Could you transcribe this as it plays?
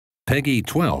Peggy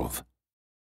 12.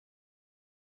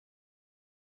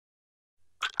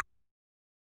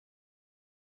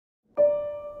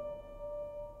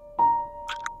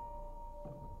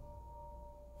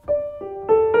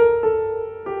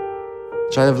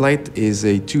 Child of Light is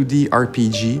a 2D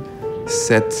RPG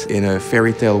set in a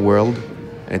fairy tale world.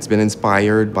 It's been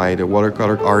inspired by the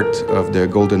watercolor art of the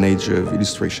golden age of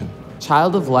illustration.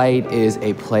 Child of Light is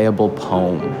a playable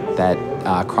poem that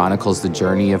chronicles the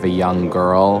journey of a young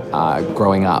girl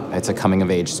growing up. It's a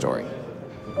coming-of-age story.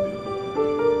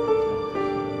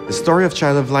 The story of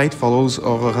Child of Light follows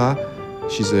Aurora.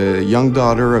 She's a young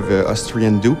daughter of an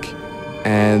Austrian duke,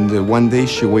 and one day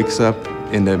she wakes up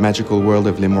in the magical world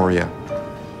of Lemuria.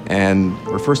 And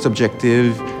her first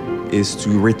objective is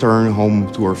to return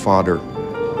home to her father.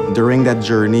 During that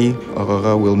journey,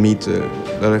 Aurora will meet a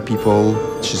lot of people.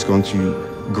 She's going to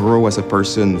grow as a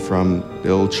person from the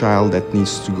little child that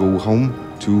needs to go home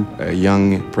to a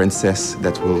young princess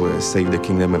that will save the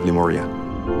kingdom of Lemuria.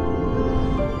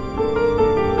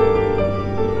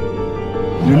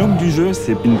 Le look du jeu,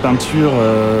 c'est une peinture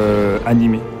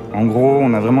animée. En gros,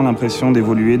 on a vraiment l'impression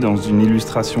d'évoluer dans une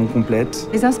illustration complète.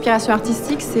 Les inspirations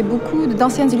artistiques, c'est beaucoup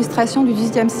d'anciennes illustrations du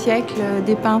XVIIIe siècle,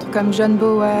 des peintres comme John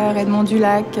Bower, Edmond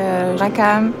Dulac,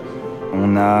 Rackham.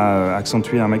 On a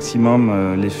accentué un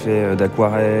maximum l'effet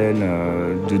d'aquarelle,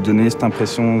 de donner cette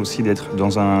impression aussi d'être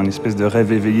dans un espèce de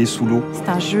rêve éveillé sous l'eau. C'est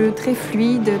un jeu très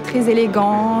fluide, très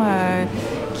élégant,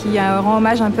 qui rend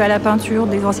hommage un peu à la peinture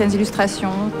des anciennes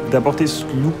illustrations. D'apporter ce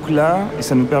look-là, et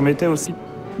ça nous permettait aussi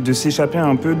de s'échapper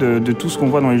un peu de tout ce qu'on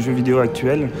voit dans les jeux vidéo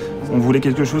actuels. On voulait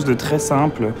quelque chose de très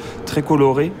simple, très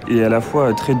coloré et à la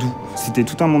fois très doux. C'était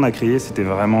tout un monde à créer, c'était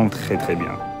vraiment très très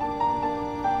bien.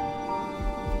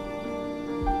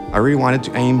 I really wanted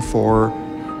to aim for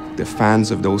the fans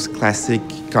of those classic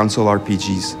console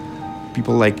RPGs.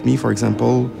 People like me, for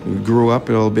example, who grew up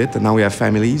a little bit and now we have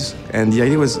families. And the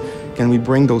idea was, can we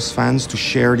bring those fans to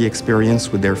share the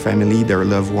experience with their family, their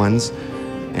loved ones?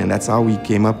 And that's how we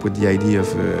came up with the idea of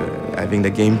having the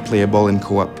game playable in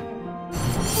co-op.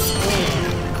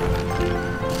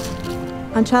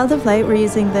 On Child of Light, we're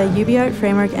using the UbiArt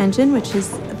Framework engine, which is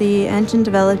the engine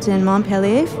developed in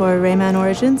Montreal for Rayman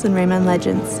Origins and Rayman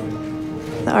Legends.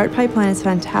 The art pipeline is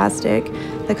fantastic.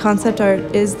 The concept art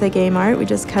is the game art. We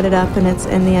just cut it up and it's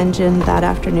in the engine that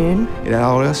afternoon. It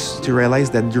allowed us to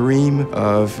realize that dream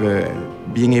of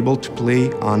being able to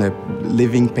play on a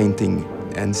living painting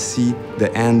and see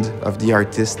the end of the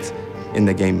artist in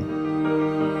the game.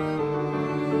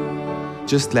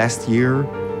 Just last year,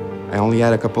 I only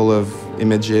had a couple of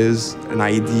images, an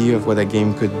idea of what a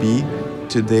game could be.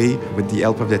 Today, with the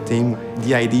help of the team,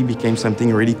 the idea became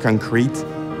something really concrete,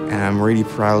 and I'm really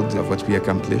proud of what we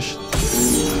accomplished.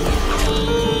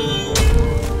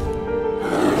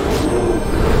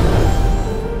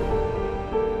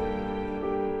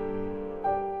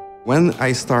 When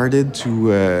I started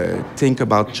to think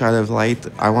about Child of Light,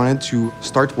 I wanted to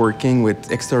start working with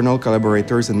external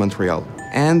collaborators in Montreal.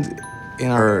 And in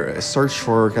our search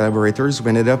for collaborators, we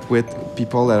ended up with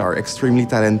people that are extremely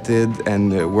talented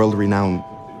and world-renowned.